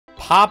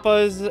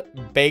Papa's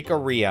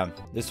Bakeria.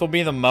 This will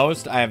be the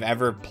most I have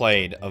ever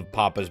played of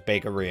Papa's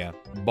Bakeria.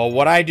 But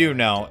what I do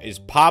know is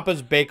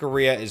Papa's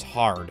Bakeria is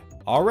hard.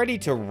 Already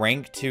to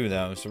rank 2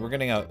 though, so we're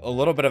getting a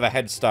little bit of a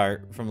head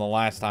start from the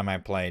last time I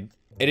played.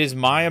 It is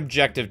my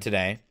objective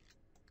today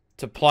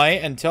to play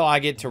until I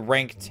get to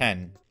rank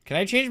 10. Can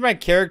I change my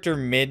character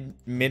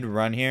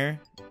mid-run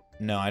here?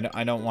 No,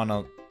 I don't want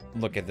to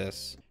look at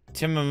this.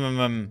 Can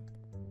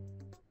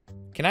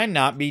I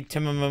not be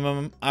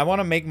Timimimim? I want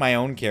to make my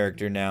own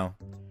character now.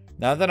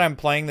 Now that I'm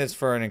playing this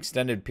for an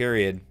extended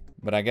period.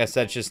 But I guess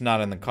that's just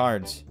not in the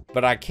cards.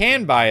 But I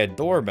can buy a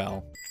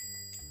doorbell.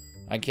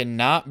 I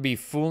cannot be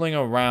fooling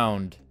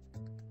around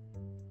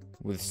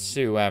with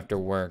Sue after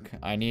work.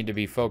 I need to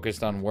be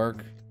focused on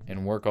work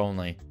and work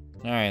only.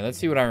 Alright, let's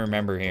see what I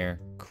remember here.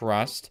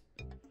 Crust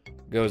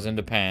goes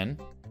into pan.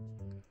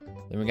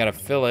 Then we gotta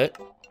fill it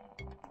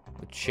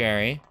with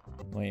cherry.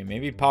 Wait,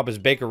 maybe Papa's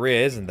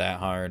Bakeria isn't that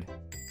hard.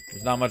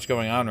 There's not much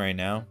going on right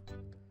now.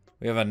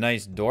 We have a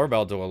nice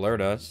doorbell to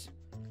alert us.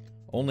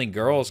 Only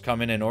girls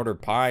come in and order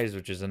pies,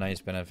 which is a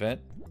nice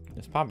benefit.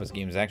 This Papa's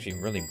game is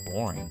actually really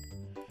boring.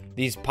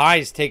 These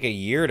pies take a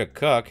year to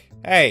cook.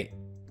 Hey!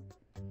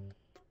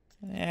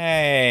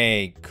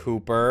 Hey,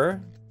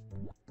 Cooper.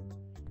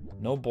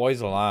 No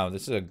boys allowed.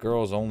 This is a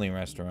girls-only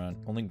restaurant.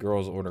 Only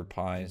girls order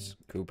pies,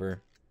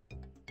 Cooper.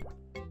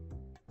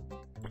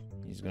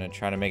 He's gonna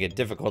try to make it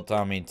difficult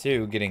on me,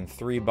 too, getting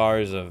 3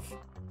 bars of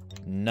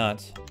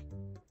nut.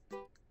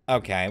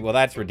 Okay, well,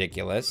 that's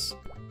ridiculous.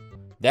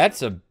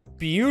 That's a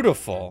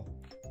beautiful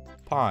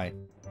pie.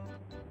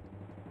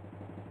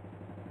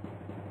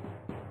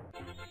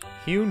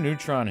 Hugh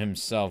Neutron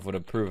himself would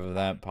approve of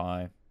that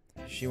pie.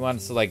 She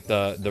wants, like,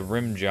 the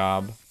rim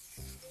job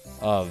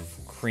of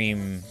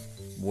cream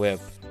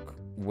whip.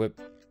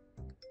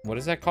 What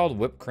is that called?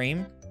 Whipped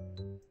cream?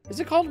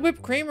 Is it called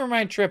whipped cream or am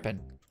I tripping?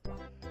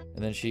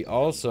 And then she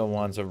also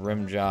wants a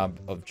rim job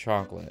of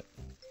chocolate.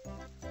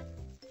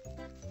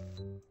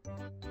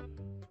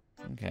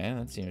 Okay,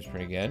 that seems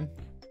pretty good.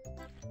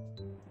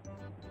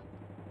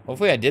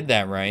 Hopefully I did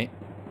that right.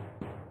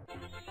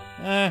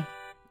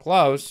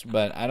 Close,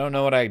 but I don't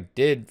know what I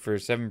did for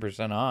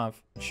 7%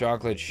 off.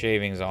 Chocolate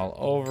shavings all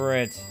over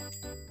it.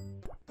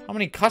 How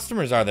many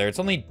customers are there? It's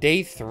only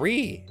day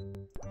 3.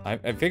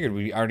 I figured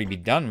we'd already be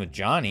done with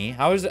Johnny.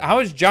 How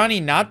is Johnny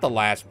not the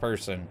last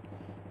person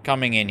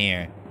coming in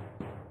here?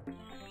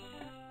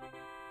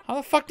 How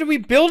the fuck did we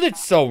build it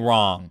so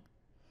wrong?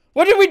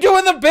 What did we do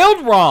in the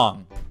build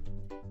wrong?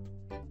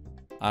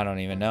 I don't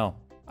even know.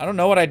 I don't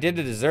know what I did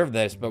to deserve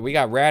this, but we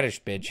got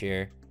Radish Bitch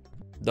here.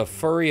 The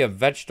furry of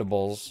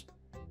vegetables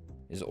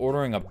is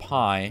ordering a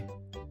pie.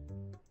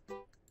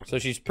 So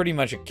she's pretty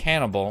much a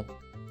cannibal.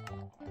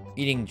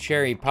 Eating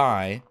cherry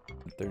pie.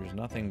 But there's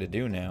nothing to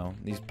do now.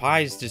 These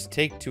pies just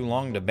take too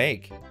long to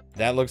bake.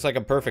 That looks like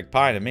a perfect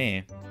pie to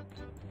me.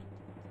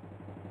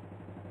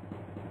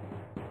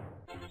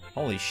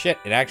 Holy shit,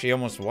 it actually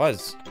almost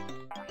was.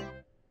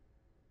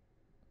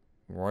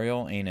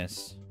 Royal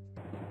anus.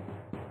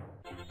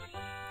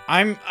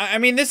 I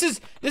mean, this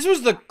was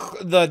the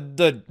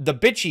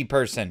bitchy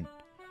person.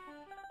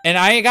 And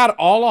I got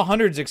all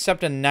 100s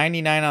except a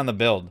 99 on the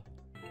build.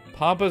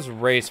 Papa's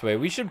Raceway.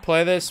 We should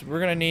play this. We're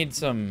gonna need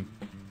some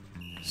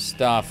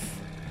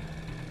stuff.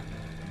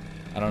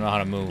 I don't know how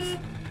to move.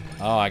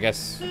 Oh, I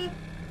guess.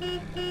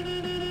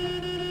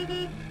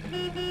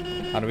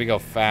 How do we go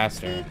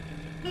faster?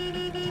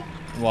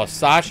 Well,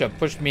 Sasha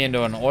pushed me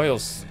into an oil.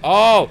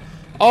 Oh,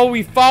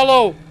 we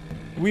follow.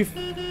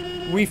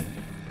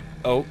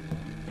 Oh,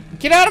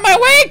 get out of my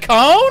way,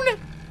 Cone.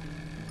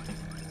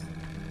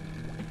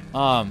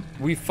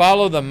 We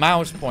follow the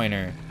mouse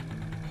pointer.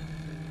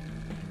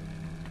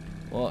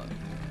 Well,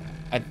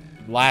 at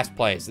last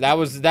place. That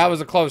was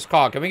a close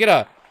call. Can we get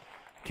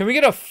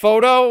a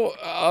photo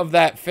of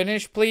that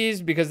finish,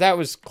 please? Because that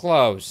was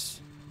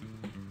close.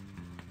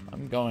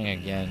 I'm going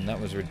again. That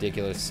was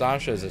ridiculous.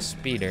 Sasha's a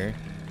speeder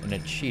and a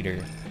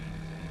cheater.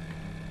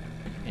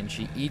 And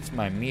she eats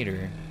my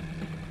meter.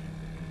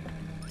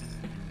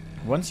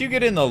 Once you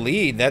get in the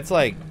lead, that's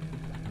like...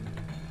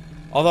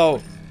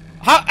 Although...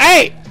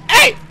 Hey!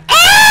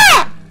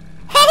 Ah!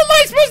 How am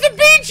I supposed to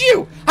beat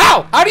you?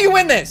 How? How do you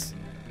win this?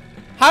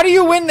 How do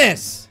you win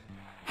this?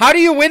 How do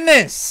you win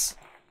this?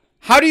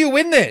 How do you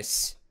win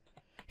this?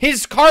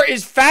 His cart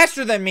is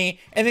faster than me,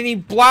 and then he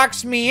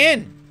blocks me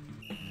in.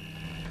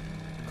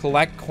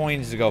 Collect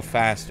coins to go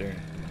faster.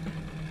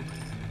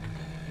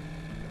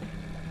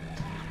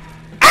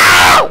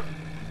 Ow!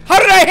 How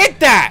did I hit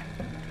that?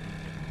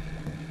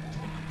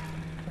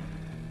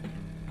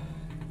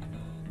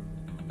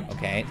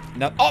 Okay.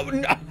 No. Oh,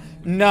 no.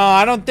 No,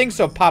 I don't think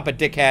so, Papa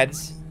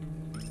Dickheads.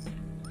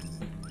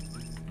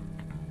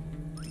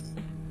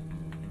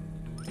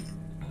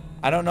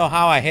 I don't know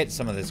how I hit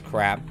some of this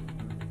crap.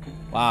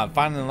 Wow, it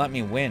finally let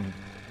me win.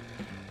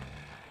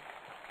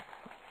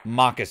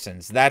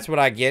 Moccasins. That's what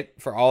I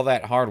get for all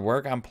that hard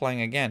work. I'm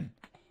playing again.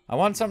 I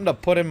want something to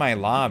put in my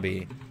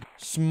lobby.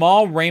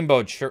 Small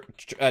rainbow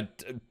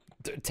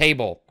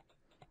table.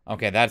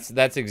 Okay,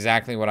 that's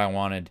exactly what I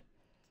wanted.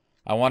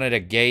 I wanted a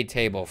gay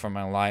table for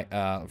my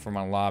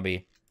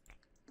lobby.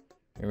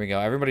 Here we go.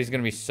 Everybody's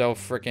gonna be so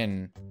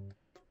freaking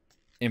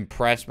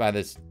impressed by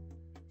this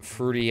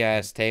fruity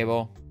ass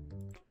table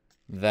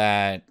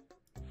that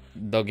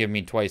they'll give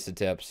me twice the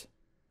tips.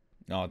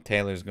 Oh,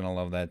 Taylor's gonna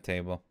love that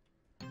table.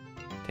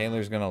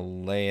 Taylor's gonna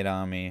lay it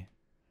on me.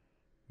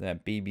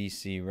 That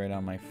BBC right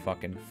on my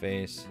fucking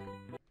face.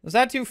 Was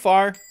that too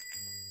far?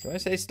 Do I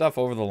say stuff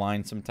over the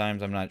line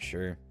sometimes? I'm not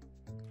sure.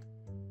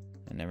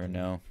 I never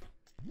know.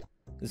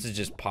 This is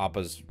just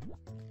Papa's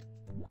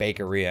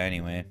bakeria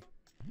anyway.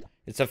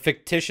 It's a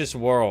fictitious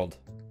world.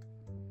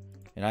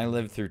 And I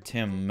live through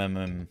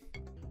Tim.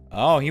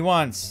 Oh, he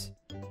wants...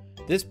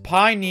 This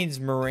pie needs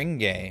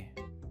meringue.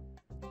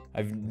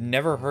 I've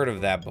never heard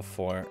of that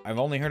before. I've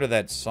only heard of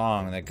that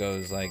song that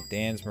goes like,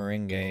 dance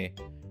meringue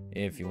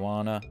if you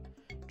wanna.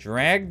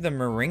 Drag the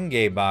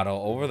meringue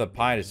bottle over the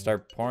pie to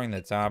start pouring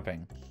the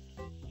topping.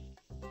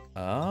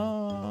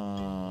 Oh.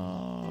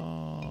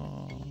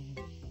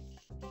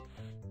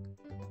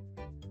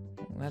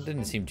 That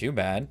didn't seem too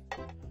bad.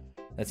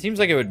 That seems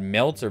like it would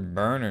melt or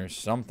burn or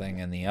something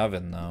in the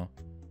oven, though.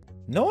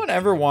 No one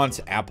ever wants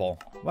apple.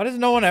 Why does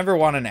no one ever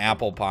want an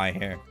apple pie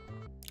here?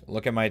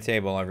 Look at my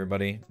table,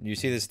 everybody. You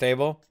see this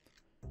table?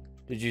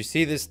 Did you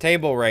see this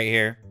table right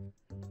here?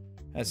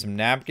 Has some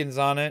napkins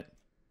on it.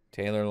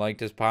 Taylor liked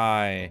his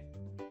pie.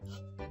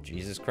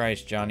 Jesus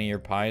Christ, Johnny, your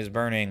pie is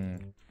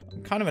burning.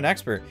 I'm kind of an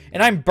expert.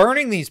 And I'm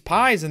burning these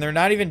pies and they're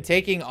not even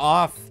taking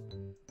off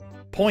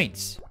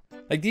points.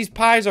 Like, these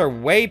pies are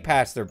way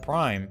past their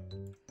prime.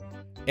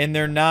 And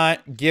they're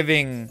not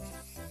giving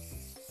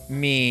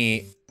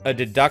me a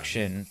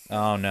deduction.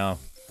 Oh, no.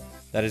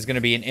 That is going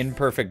to be an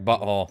imperfect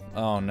butthole.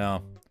 Oh,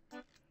 no.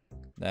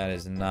 That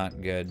is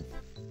not good.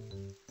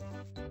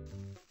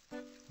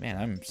 Man,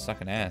 I'm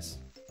sucking ass.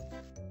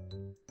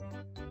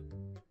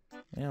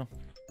 Yeah,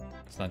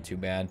 it's not too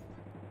bad.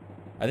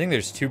 I think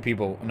there's two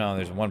people. No,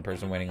 there's one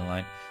person waiting in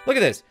line. Look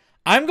at this.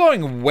 I'm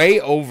going way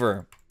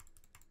over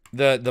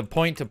the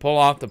point to pull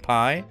off the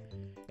pie,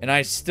 and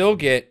I still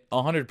get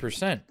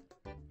 100%.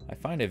 I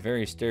find it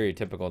very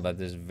stereotypical that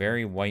this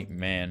very white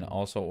man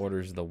also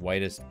orders the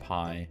whitest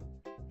pie.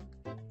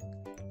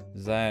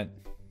 Is that...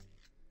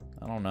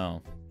 I don't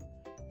know.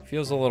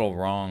 Feels a little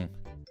wrong.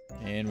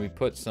 And we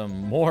put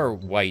some more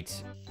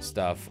white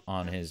stuff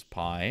on his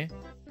pie.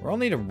 We're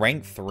only to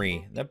rank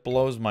 3. That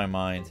blows my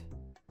mind.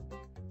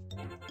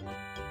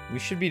 We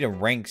should be to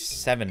rank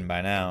 7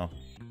 by now.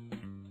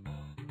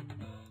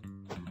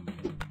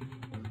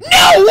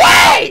 No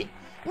way!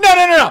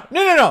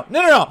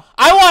 No.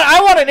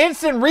 I want an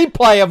instant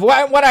replay of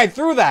when I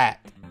threw that.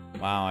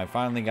 Wow, I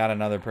finally got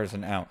another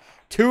person out.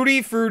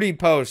 Tutti Frutti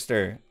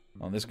poster.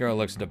 Oh, this girl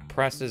looks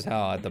depressed as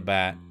hell at the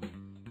bat.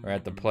 Or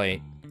at the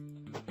plate.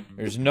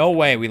 There's no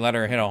way we let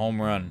her hit a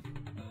home run.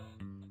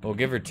 We'll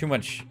give her too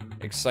much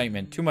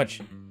excitement, too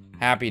much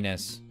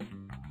happiness.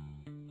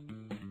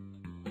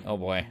 Oh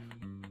boy.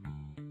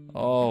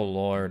 Oh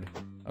lord.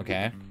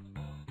 Okay.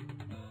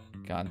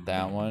 Got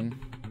that one.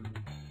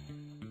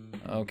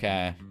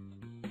 Okay.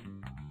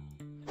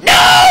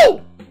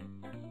 No!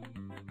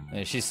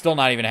 And she's still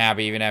not even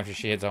happy even after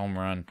she hits a home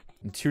run.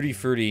 And Tutti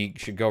Frutti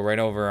should go right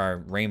over our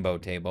rainbow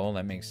table.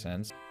 That makes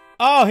sense.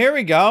 Oh, here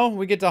we go.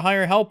 We get to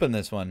hire help in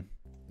this one.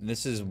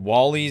 This is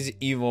Wally's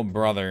evil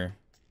brother,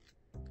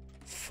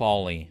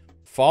 Folly.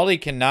 Folly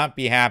cannot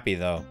be happy,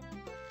 though.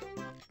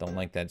 Don't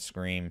like that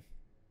scream.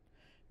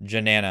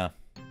 Janana.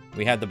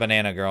 We had the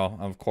banana girl.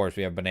 Of course,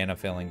 we have banana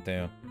filling,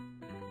 too.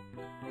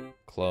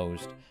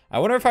 Closed. I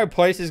wonder if our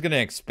place is going to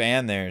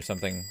expand there or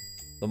something.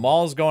 The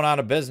mall's going out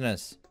of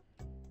business.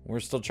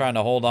 We're still trying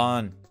to hold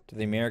on to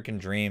the American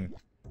dream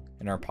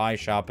in our pie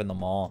shop in the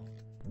mall.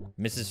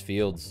 Mrs.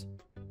 Fields.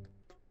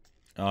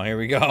 Oh, here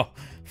we go.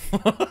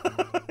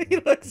 He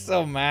looks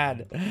so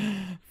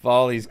mad.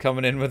 Folly's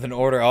coming in with an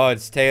order. Oh,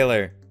 it's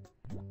Taylor.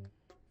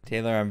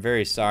 Taylor, I'm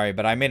very sorry,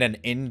 but I made an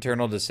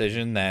internal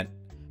decision that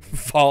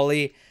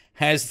Folly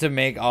has to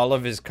make all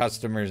of his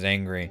customers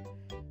angry.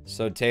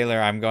 So, Taylor,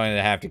 I'm going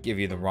to have to give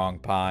you the wrong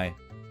pie.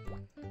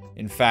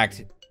 In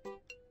fact,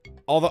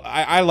 although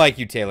I like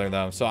you, Taylor,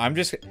 though. So, I'm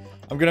going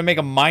to make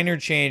a minor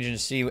change and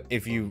see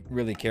if you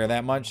really care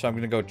that much. So, I'm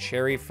going to go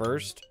cherry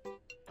first,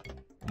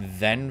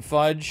 then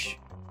fudge.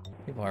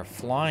 People are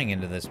flying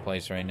into this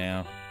place right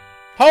now.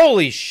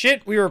 Holy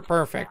shit, we were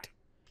perfect.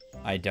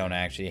 I don't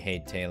actually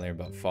hate Taylor,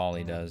 but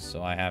Folly does,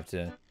 so I have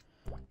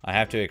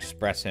to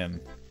express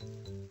him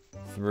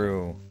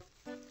through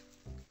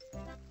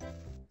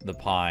the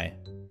pie.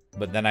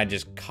 But then I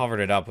just covered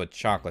it up with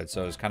chocolate,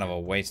 so it was kind of a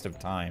waste of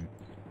time.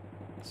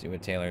 Let's see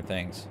what Taylor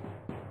thinks.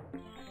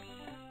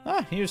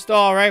 Ah, he was still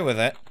alright with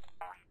it.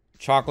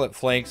 Chocolate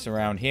flakes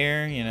around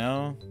here, you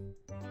know.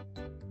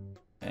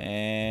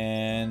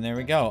 And there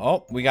we go.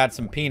 Oh, we got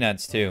some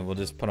peanuts, too. We'll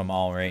just put them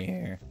all right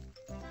here.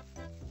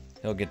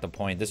 He'll get the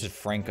point. This is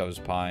Franco's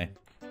pie.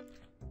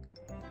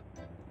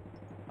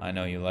 I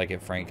know you like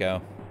it,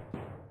 Franco.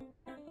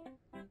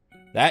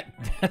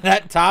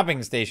 That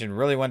topping station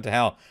really went to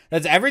hell.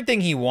 That's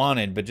everything he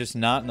wanted, but just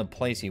not in the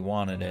place he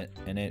wanted it.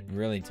 And it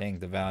really tanked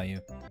the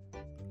value.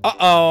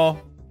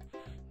 Uh-oh.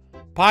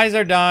 Pies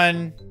are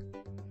done.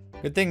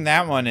 Good thing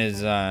that one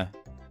is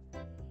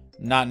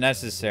not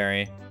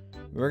necessary.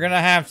 We're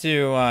gonna have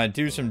to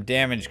do some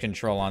damage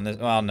control on this.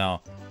 Well,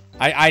 no.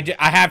 I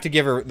have to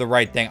give her the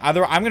right thing.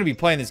 Either I'm gonna be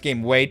playing this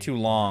game way too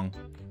long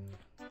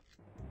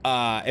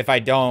if I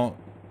don't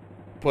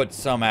put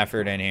some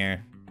effort in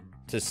here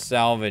to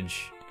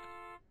salvage.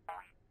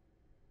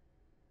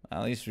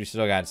 At least we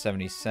still got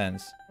 70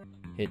 cents.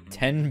 Hit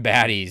 10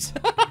 baddies.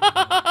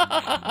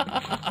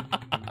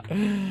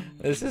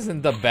 This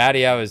isn't the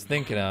baddie I was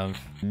thinking of.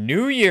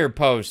 New Year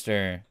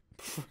poster.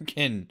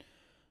 Freaking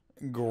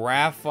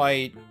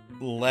graphite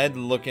lead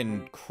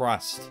looking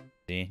crust.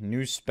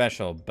 New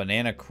special,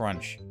 banana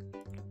crunch.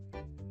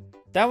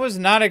 That was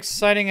not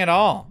exciting at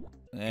all.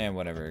 Eh,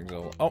 whatever.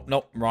 Oh,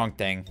 nope, wrong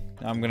thing.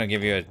 I'm gonna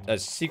give you a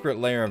secret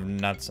layer of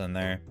nuts in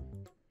there.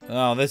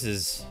 Oh, this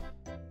is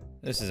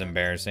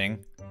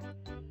embarrassing.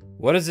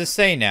 What does this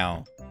say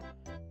now?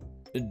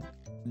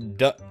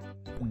 Duh.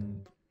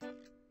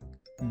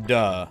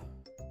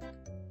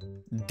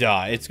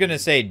 It's gonna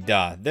say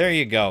duh. There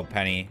you go,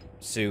 Penny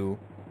Sue.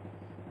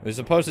 It was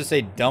supposed to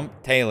say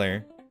dump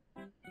Taylor,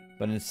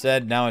 but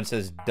instead now it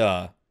says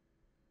duh.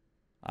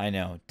 I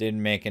know,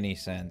 didn't make any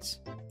sense.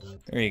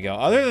 There you go.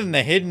 Other than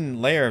the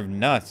hidden layer of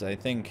nuts, I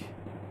think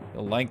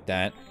you'll like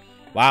that.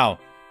 Wow,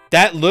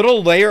 that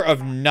little layer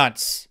of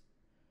nuts.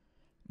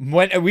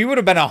 When we would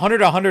have been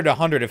 100, 100,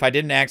 100 if I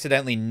didn't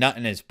accidentally nut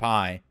in his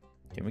pie.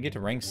 Can we get to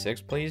rank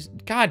 6, please?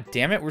 God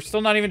damn it, we're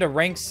still not even to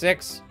rank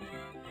 6.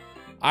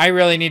 I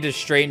really need to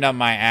straighten up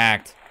my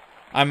act.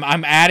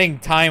 I'm adding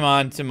time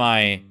on to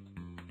my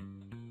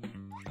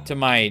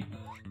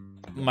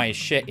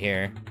shit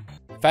here.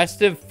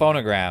 Festive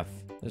phonograph.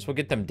 This will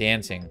get them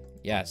dancing.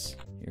 Yes.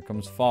 Here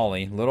comes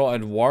Folly. Little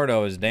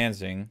Eduardo is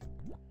dancing.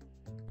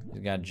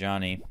 He's got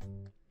Johnny.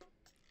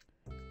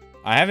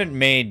 I haven't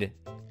made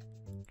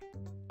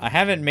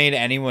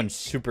anyone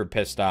super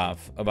pissed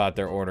off about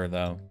their order,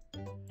 though.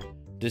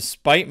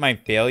 Despite my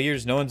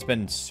failures, no one's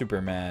been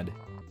super mad.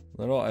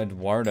 Little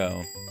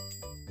Eduardo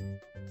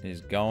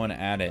is going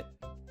at it.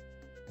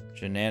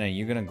 Janana,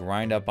 you gonna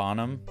grind up on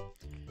him?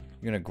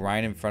 You're gonna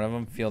grind in front of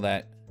him? Feel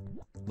that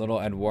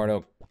little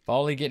Eduardo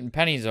Folly getting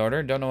Penny's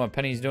order. Don't know what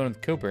Penny's doing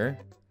with Cooper.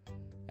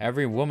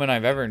 Every woman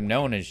I've ever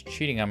known is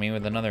cheating on me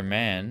with another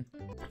man.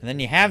 And then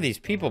you have these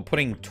people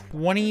putting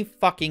 20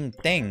 fucking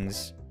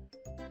things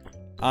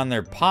on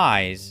their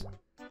pies.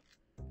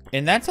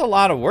 And that's a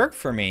lot of work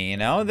for me, you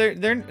know?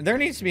 There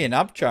needs to be an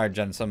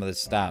upcharge on some of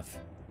this stuff.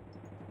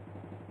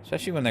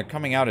 Especially when they're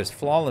coming out as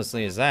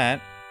flawlessly as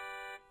that.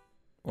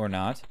 Or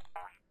not.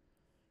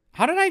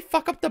 How did I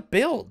fuck up the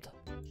build?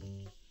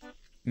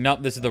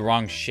 Nope, this is the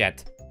wrong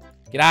shit.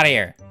 Get out of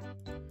here.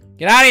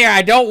 Get out of here,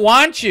 I don't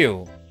want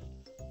you!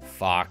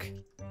 Fuck.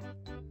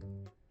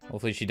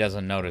 Hopefully she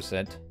doesn't notice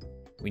it.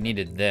 We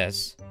needed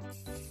this.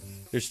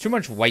 There's too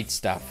much white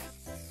stuff.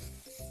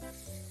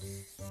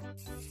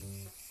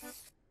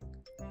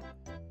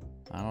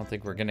 I don't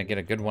think we're gonna get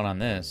a good one on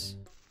this.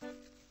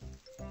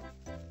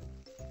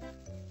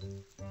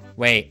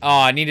 Wait,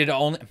 oh, I needed to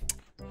only...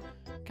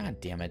 God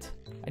damn it.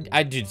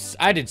 I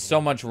did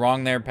so much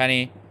wrong there,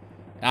 Penny.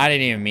 I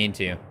didn't even mean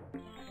to.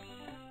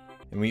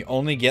 And we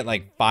only get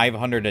like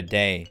 500 a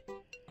day.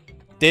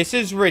 This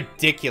is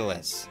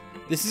ridiculous.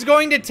 This is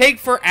going to take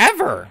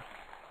forever.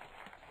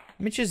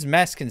 Mitch's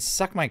mess can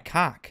suck my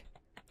cock.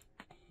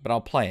 But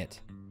I'll play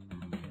it.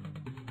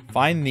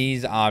 Find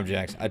these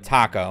objects. A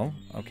taco.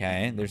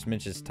 Okay, there's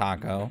Mitch's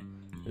taco.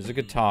 There's a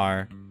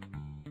guitar.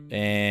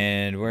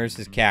 And where's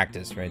his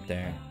cactus? Right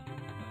there.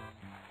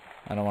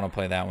 I don't want to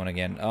play that one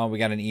again. Oh, we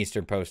got an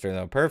Easter poster,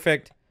 though.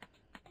 Perfect.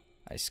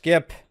 I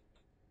skip.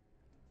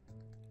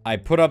 I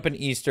put up an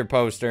Easter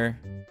poster.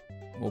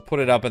 We'll put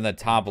it up in the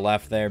top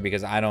left there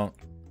because I don't...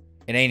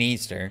 It ain't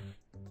Easter.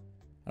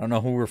 I don't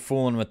know who we're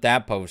fooling with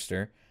that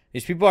poster.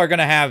 These people are going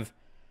to have...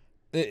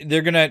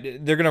 They're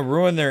gonna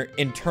ruin their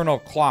internal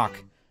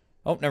clock.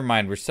 Oh, never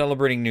mind. We're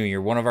celebrating New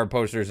Year. One of our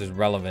posters is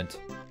relevant.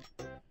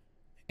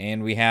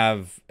 And we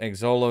have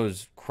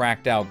Exolo's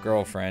cracked out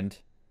girlfriend.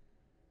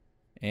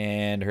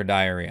 And her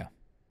diarrhea.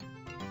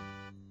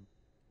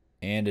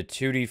 And a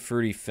tutti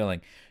frutti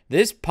filling.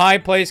 This pie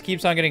place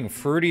keeps on getting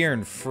fruitier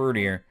and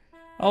fruitier.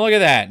 Oh, look at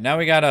that. Now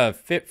we got a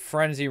Fit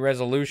Frenzy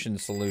resolution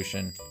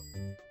solution.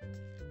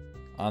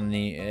 On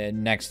the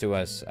next to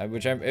us.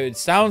 It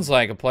sounds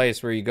like a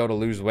place where you go to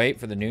lose weight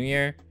for the new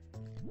year.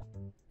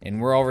 And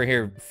we're over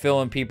here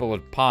filling people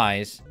with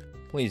pies.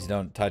 Please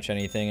don't touch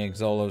anything,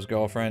 Exolo's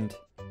girlfriend.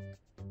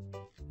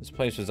 This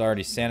place was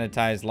already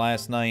sanitized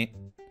last night.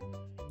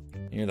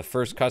 You're the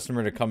first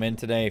customer to come in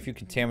today. If you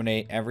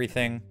contaminate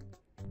everything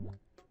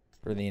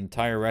for the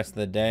entire rest of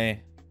the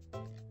day,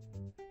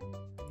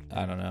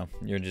 I don't know.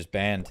 You're just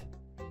banned.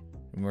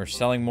 And we're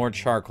selling more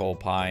charcoal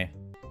pie.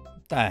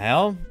 What the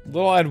hell?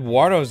 Little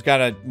Eduardo's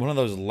got one of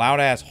those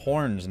loud-ass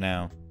horns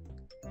now.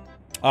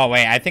 Oh,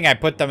 wait. I think I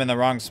put them in the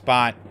wrong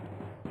spot.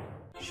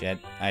 Shit.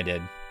 I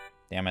did.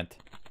 Damn it.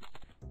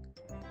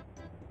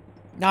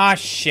 Ah,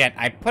 shit.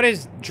 I put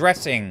his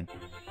dressing.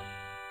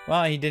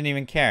 Well, he didn't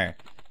even care.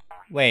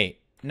 Wait.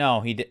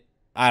 No, he did.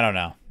 I don't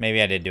know.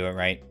 Maybe I did do it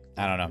right.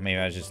 I don't know. Maybe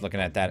I was just looking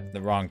at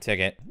the wrong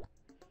ticket.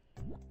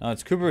 No,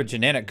 it's Cooper with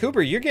Janetta.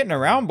 Cooper, you're getting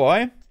around,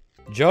 boy.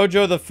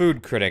 Jojo the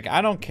food critic.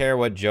 I don't care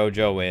what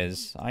Jojo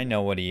is. I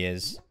know what he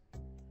is.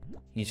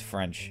 He's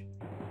French.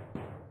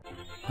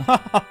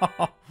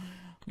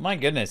 My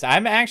goodness.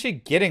 I'm actually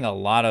getting a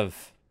lot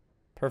of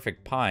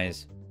perfect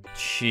pies.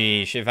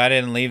 Sheesh. If I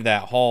didn't leave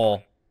that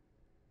hole,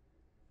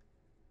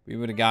 we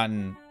would have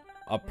gotten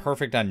a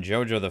perfect on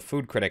Jojo the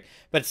food critic.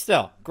 But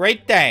still,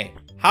 great day.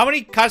 How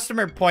many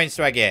customer points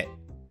do I get?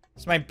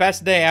 It's my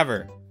best day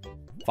ever.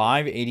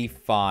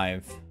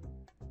 585.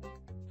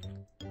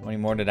 How many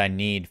more did I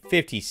need?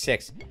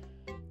 56.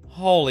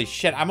 Holy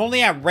shit. I'm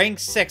only at rank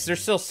 6.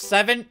 There's still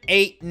 7,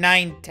 8,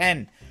 9,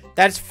 10.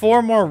 That's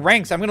 4 more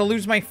ranks. I'm gonna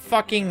lose my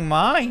fucking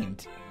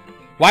mind.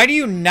 Why do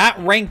you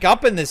not rank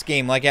up in this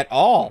game, like, at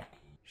all?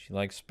 She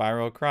likes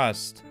spiral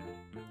crust.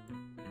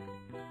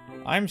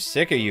 I'm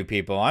sick of you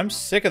people. I'm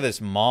sick of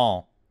this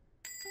mall.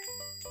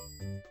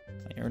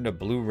 I earned a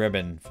blue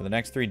ribbon. For the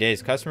next 3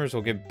 days, customers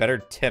will give better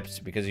tips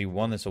because you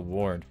won this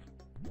award.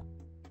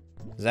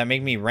 Does that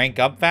make me rank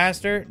up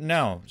faster?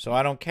 No, so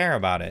I don't care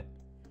about it.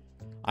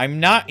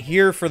 I'm not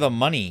here for the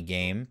money,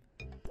 game.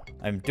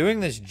 I'm doing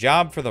this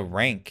job for the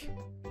rank.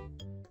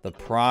 The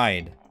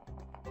pride.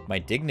 My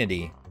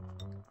dignity.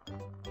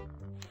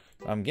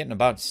 I'm getting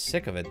about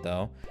sick of it,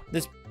 though.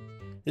 This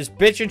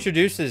bitch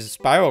introduces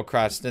spiral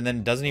crust and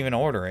then doesn't even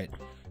order it.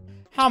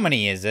 How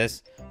many is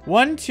this?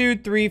 1, 2,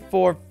 3,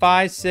 4,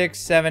 5, 6,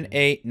 7,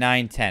 8,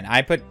 9, 10.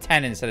 I put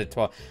 10 instead of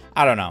 12.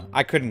 I don't know.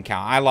 I couldn't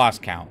count. I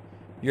lost count.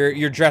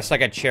 You're dressed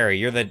like a cherry.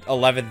 You're the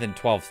 11th and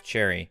 12th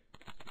cherry.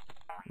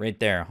 Right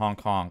there.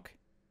 Honk honk.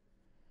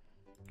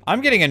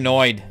 I'm getting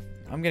annoyed.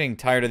 I'm getting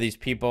tired of these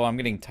people. I'm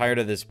getting tired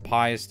of this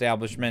pie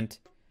establishment.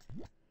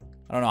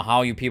 I don't know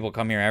how you people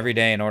come here every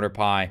day and order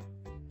pie.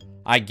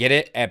 I get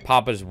it at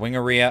Papa's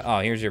Wingeria. Oh,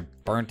 here's your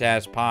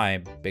burnt-ass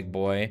pie, big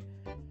boy.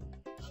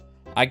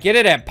 I get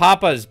it at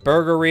Papa's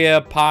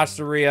Burgeria,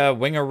 Pastaria,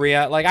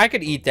 Wingeria. Like, I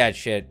could eat that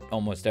shit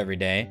almost every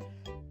day.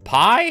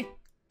 Pie?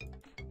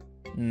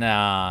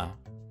 Nah.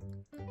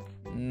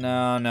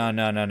 No.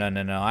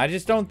 I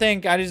just don't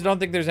think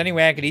there's any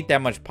way I could eat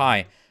that much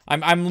pie.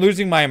 I'm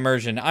losing my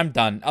immersion. I'm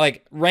done.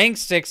 Like, rank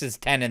 6 is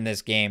 10 in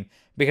this game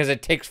because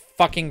it takes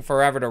fucking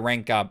forever to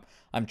rank up.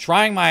 I'm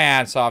trying my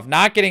ass off,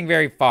 not getting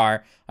very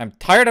far. I'm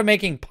tired of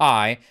making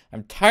pie.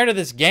 I'm tired of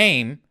this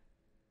game.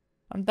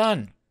 I'm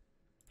done.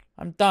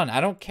 I'm done.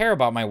 I don't care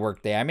about my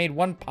work day. I made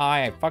 1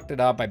 pie. I fucked it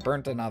up. I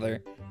burnt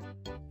another.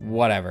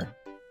 Whatever.